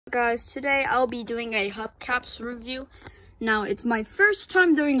guys? Today I'll be doing a hubcaps review. Now it's my first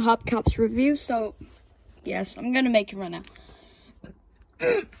time doing hubcaps review, so yes, I'm gonna make it right now.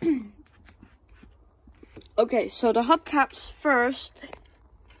 Okay, so the hubcaps first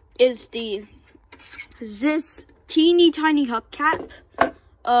is this teeny tiny hubcap.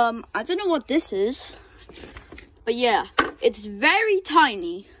 I don't know what this is, but yeah, it's very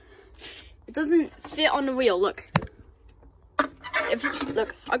tiny. It doesn't fit on the wheel. Look,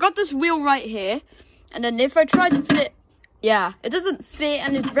 I got this wheel right here, and then if I try to fit it, yeah, it doesn't fit,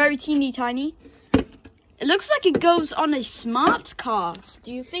 and it's very teeny tiny. It looks like it goes on a smart car.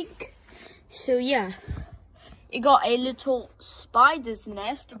 Do you think? So yeah, it got a little spider's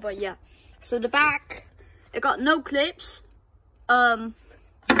nest, but yeah. So the back, it got no clips. Now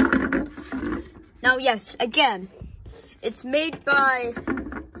yes, again, it's made by.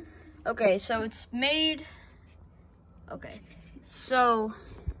 Okay, so it's made. Okay, so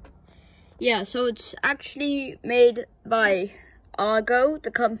yeah, so it's actually made by Argo, the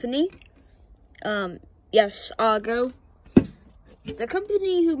company. Yes, Argo, the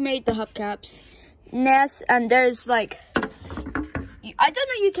company who made the hubcaps. Yes, and there's like, I don't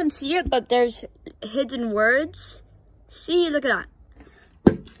know, you can see it, but there's hidden words. See, look at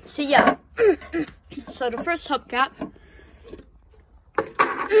that. So yeah, so the first hubcap.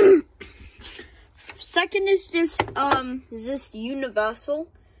 Second is this universal.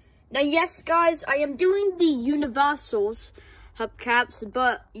 Now yes guys, I am doing the universals hubcaps,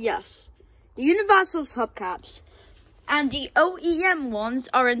 but yes, the universals hubcaps and the OEM ones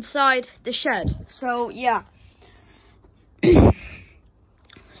are inside the shed. So yeah.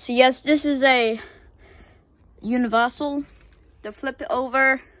 So yes, this is a universal. To flip it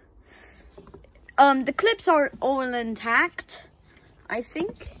over. The clips are all intact, I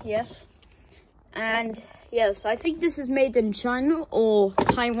think, yes. And yes, I think this is made in China or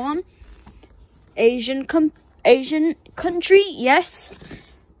Taiwan. Asian country, yes.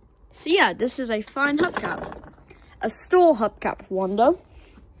 So yeah, this is a fine hubcap. A store hubcap one though.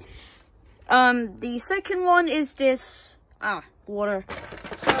 The second one is this, water.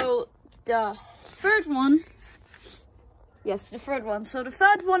 So the third one, yes, the third one. So the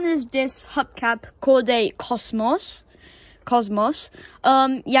third one is this hubcap called a Cosmos.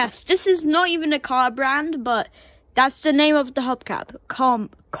 Yes, this is not even a car brand, but that's the name of the hubcap,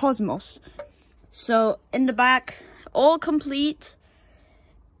 Cosmos. So in the back, all complete.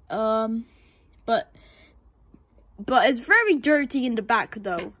 But it's very dirty in the back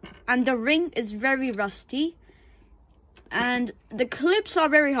though, and the ring is very rusty, and the clips are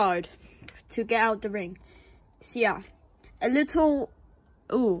very hard to get out the ring. So yeah, a little,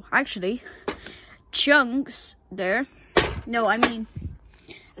 actually, chunks there. No, I mean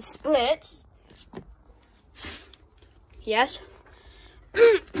splits. Yes.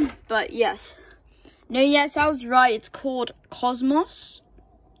 But yes. No, yes, I was right. It's called Cosmos.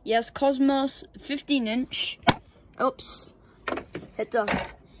 Yes, Cosmos 15-inch. Oops. Hit the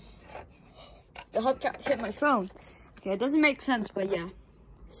hubcap hit my phone. Okay, it doesn't make sense, but yeah.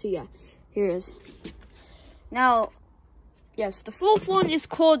 So yeah, here it is. Now, yes, the fourth one is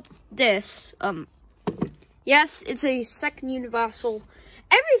called this. Yes, it's a second universal.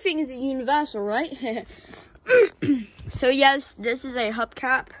 Everything is a universal, right? So yes, this is a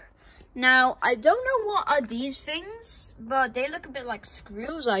hubcap. Now, I don't know what are these things, but they look a bit like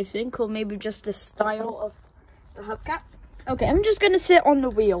screws, I think, or maybe just the style of the hubcap. Okay, I'm just gonna sit on the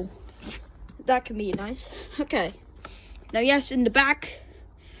wheel. That can be nice. Okay. Now, yes, in the back,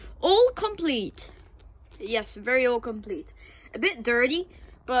 all complete. Yes, very all complete. A bit dirty,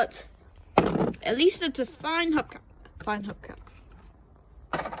 but at least it's a fine hubcap. Fine hubcap.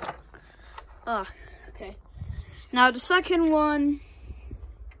 Okay. Now the second one.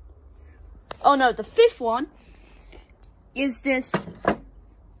 Oh no, the fifth one is this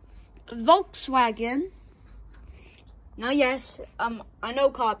Volkswagen. Now yes, I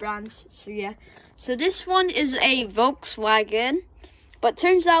know car brands, so yeah. So this one is a Volkswagen, but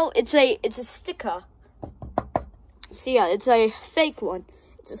turns out it's a sticker. So yeah, it's a fake one.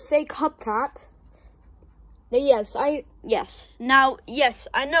 It's a fake hubcap. Now, yes,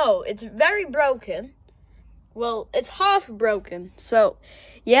 I know, it's very broken. Well, it's half broken. So,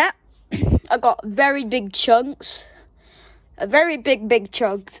 yeah, I got very big chunks. Very big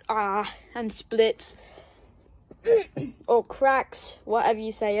chunks. And splits. Or cracks, whatever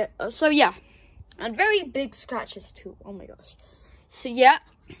you say it. So, yeah. And very big scratches, too. Oh, my gosh. So, yeah.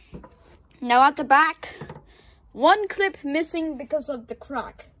 Now, at the back, one clip missing because of the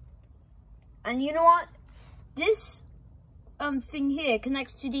crack. And you know what? This thing here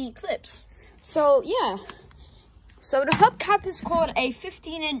connects to the clips. So yeah, So the hubcap is called a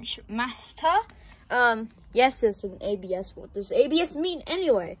 15-inch master. Yes, there's an ABS. What does ABS mean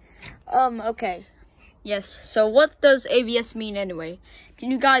anyway? Okay. Yes, so what does ABS mean anyway?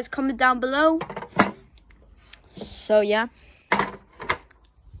 Can you guys comment down below? So, yeah.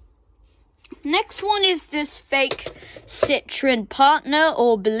 Next one is this fake Citroen Partner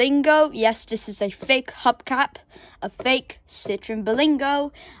or Berlingo. Yes, this is a fake hubcap. A fake Citroen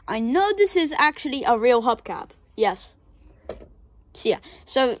Berlingo. I know this is actually a real hubcap. Yes.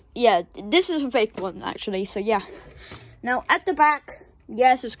 So, yeah, this is a fake one, actually. So, yeah. Now, at the back,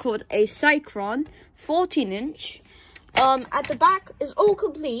 yes, it's called a Cycron 14-inch. At the back is all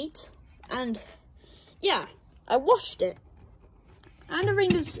complete. And, yeah, I washed it. And the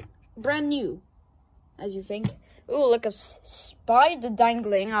ring is brand new, as you think. Oh, look, a spider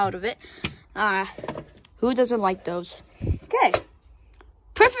dangling out of it. Who doesn't like those? Okay.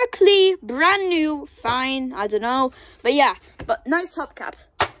 Perfectly brand new, fine, I don't know. But yeah, nice hubcap.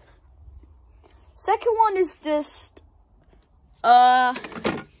 Second one is this, yeah,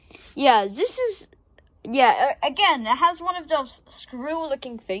 this is, yeah, again, it has one of those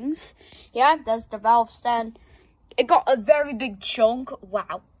screw-looking things. Yeah, there's the valve stand. It got a very big chunk,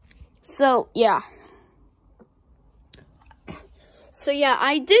 wow. So, yeah. So, yeah,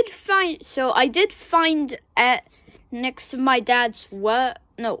 I did find at next to my dad's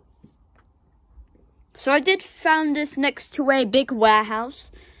So I did found this next to a big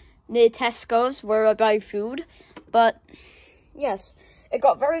warehouse near Tesco's where I buy food. But, yes, it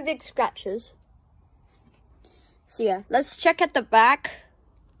got very big scratches. So, yeah, let's check at the back.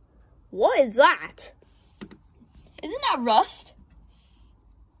 What is that? Isn't that rust?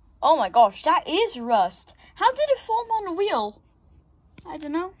 Oh my gosh, that is rust. How did it form on the wheel? I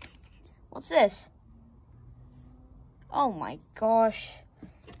don't know. What's this? Oh my gosh.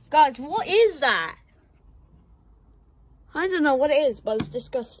 Guys, what is that? I don't know what it is, but it's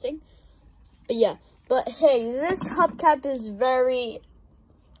disgusting. But yeah. But hey, this hubcap is very...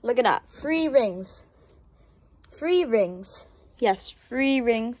 Look at that. 3 rings. 3 rings. Yes, 3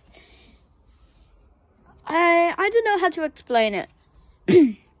 rings. I don't know how to explain it.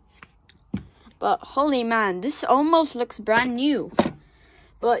 But holy man, this almost looks brand new.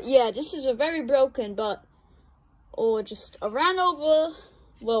 But yeah, this is a very broken, or just a ran over.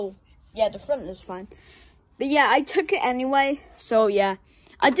 Well, yeah, the front is fine. But yeah, I took it anyway. So yeah,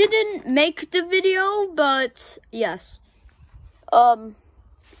 I didn't make the video, but yes.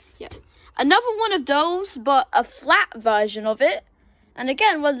 Yeah, another one of those, but a flat version of it. And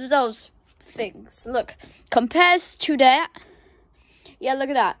again, one of those things. Look, compares to that. Yeah, look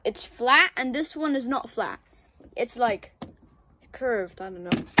at that. It's flat, and this one is not flat. It's like curved, I don't know.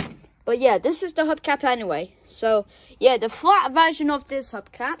 But yeah, this is the hubcap anyway. So, yeah, the flat version of this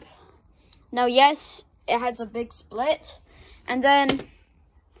hubcap. Now, yes, it has a big split. And then,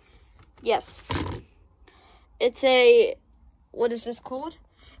 yes, it's a, what is this called?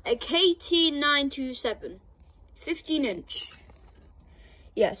 A KT927, 15-inch.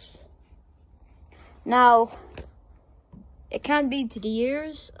 Yes. Now, it can be to the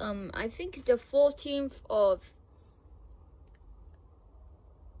years. I think the 14th of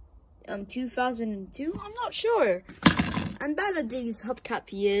 2002. I'm not sure. I'm bad at these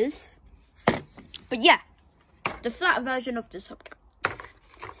hubcap years. But yeah, the flat version of this hubcap.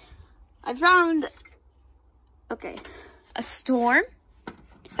 I found, okay, a storm.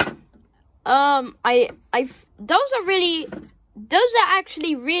 Those are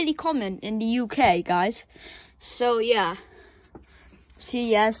actually really common in the UK, guys. So yeah.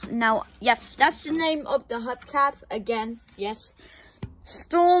 See, yes. Now, yes, that's the name of the hubcap again. Yes.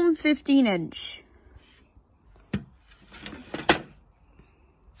 Storm 15-inch.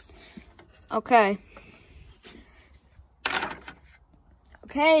 Okay.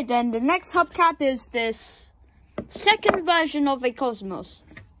 Okay, then the next hubcap is this second version of a Cosmos.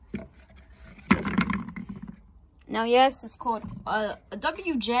 Now, yes, it's called a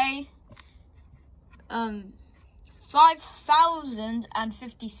WJ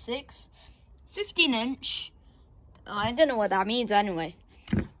 5056 15-inch. I don't know what that means anyway.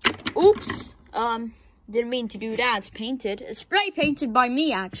 Oops. Didn't mean to do that. It's painted. It's spray painted by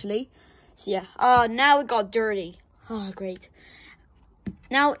me, actually. So yeah. Now it got dirty. Oh, great.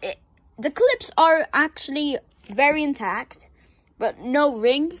 Now, the clips are actually very intact, but no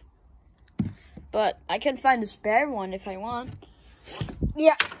ring. But I can find a spare one if I want.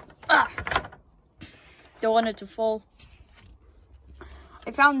 Yeah. Don't want it to fall.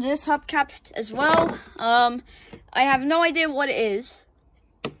 I found this hubcap as well. I have no idea what it is.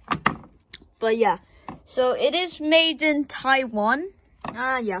 But yeah. So it is made in Taiwan.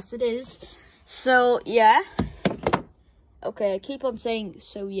 Yes, it is. So yeah. Okay, I keep on saying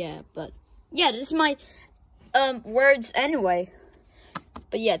so yeah, but yeah, this is my words anyway.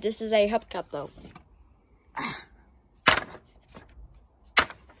 But yeah, this is a hubcap though.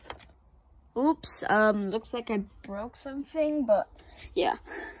 Oops, looks like I broke something, but yeah.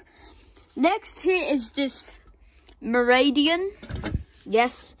 Next here is this meridian.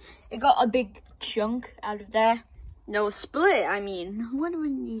 Yes, it got a big chunk out of there. No, split, I mean. What do we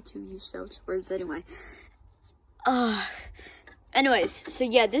need to use those words anyway? Anyways, so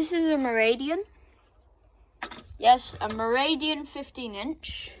yeah, this is a meridian. Yes, a meridian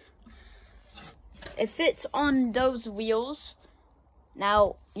 15-inch. It fits on those wheels.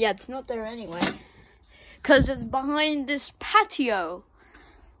 Now, yeah, it's not there anyway, because it's behind this patio.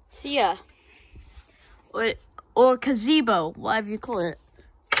 So yeah, or gazebo, whatever you call it.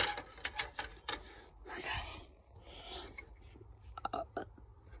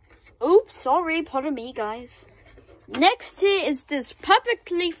 Oops, sorry, pardon me, guys. Next here is this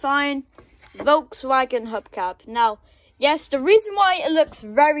perfectly fine Volkswagen hubcap. Now, yes, the reason why it looks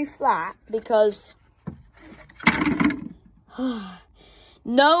very flat, because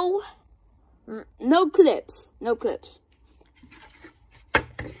no clips.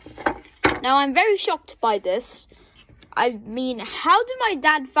 Now, I'm very shocked by this. I mean, how did my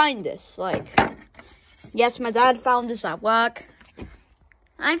dad find this? Like, yes, my dad found this at work.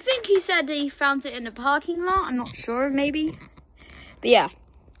 I think he said he found it in a parking lot. I'm not sure, maybe. But yeah,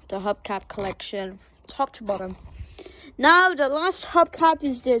 the hubcap collection, top to bottom. Now, the last hubcap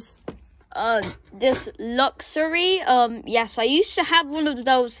is this luxury. Yes, I used to have one of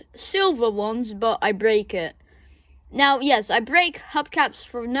those silver ones, but I break it. Now, yes, I break hubcaps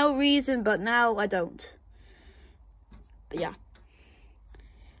for no reason, but now I don't. But yeah.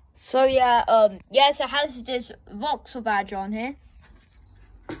 So yeah, yes, it has this Vauxhall badge on here.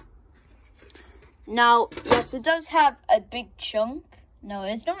 Now, yes, it does have a big chunk. No,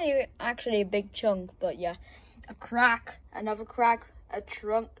 it's not actually a big chunk, but yeah. A crack, another crack, a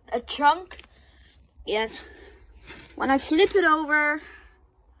chunk. Yes. When I flip it over,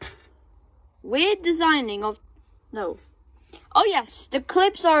 weird designing of, no. Oh yes, the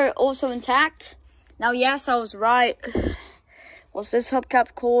clips are also intact. Now, yes, I was right. What's this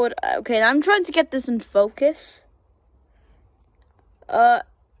hubcap called? Okay, I'm trying to get this in focus.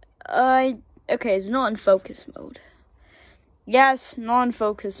 Okay, it's not in focus mode. Yes,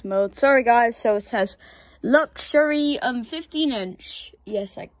 non-focus mode. Sorry, guys. So it says luxury 15-inch.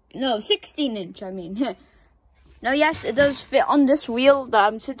 Yes, no, 16-inch. I mean, no, yes, it does fit on this wheel that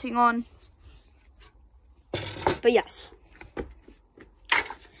I'm sitting on. But yes.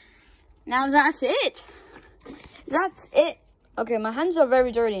 Now that's it. That's it. Okay, my hands are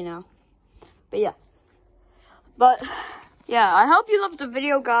very dirty now. But yeah. But yeah, I hope you loved the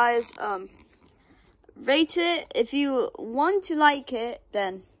video, guys. Rate it. If you want to like it,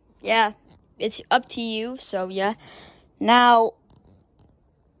 then yeah, it's up to you. So yeah. Now,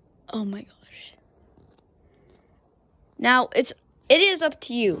 oh my gosh. Now it is up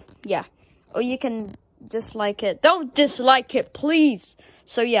to you. Yeah. Or you can dislike it. Don't dislike it, please.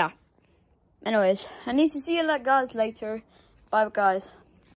 So yeah. Anyways, I need to see you guys later. Bye, guys.